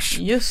är i mars.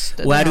 Just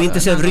det, och är du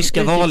intresserad av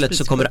ryska valet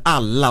så kommer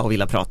alla att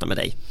vilja prata med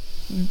dig.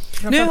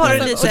 Nu har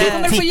du lite... Så det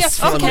är tips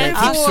från... Du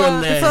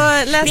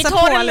får läsa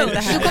på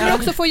lite. Du kommer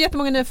också få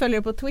jättemånga nya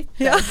följare på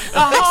Twitter.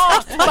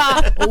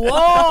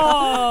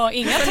 Wow,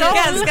 inga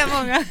ganska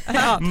många.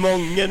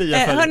 Många nya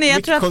följare. Hörni,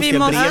 jag tror att vi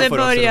måste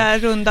börja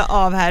runda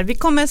av här. Vi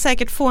kommer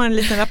säkert få en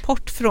liten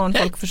rapport från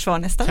Folk Försvar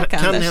nästa vecka.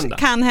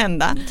 Kan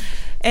hända.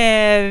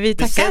 Vi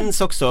tackar. Det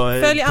sänds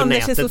också följ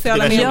Anders i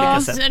sociala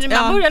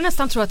medier. Man börjar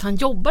nästan tro att han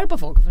jobbar på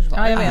Folk och Försvar.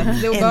 Ja, jag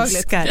vet. Det är obehagligt.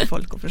 Älskar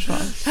Folk och Försvar.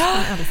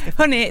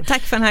 Hörni,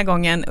 tack för den här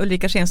gången.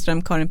 Ulrica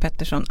Schenström, Karin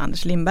Pettersson,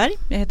 Anders Lindberg.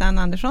 Jag heter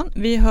Anna Andersson.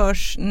 Vi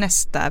hörs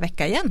nästa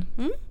vecka igen.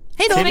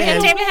 Hej då! Trevlig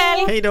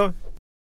helg! Hej då!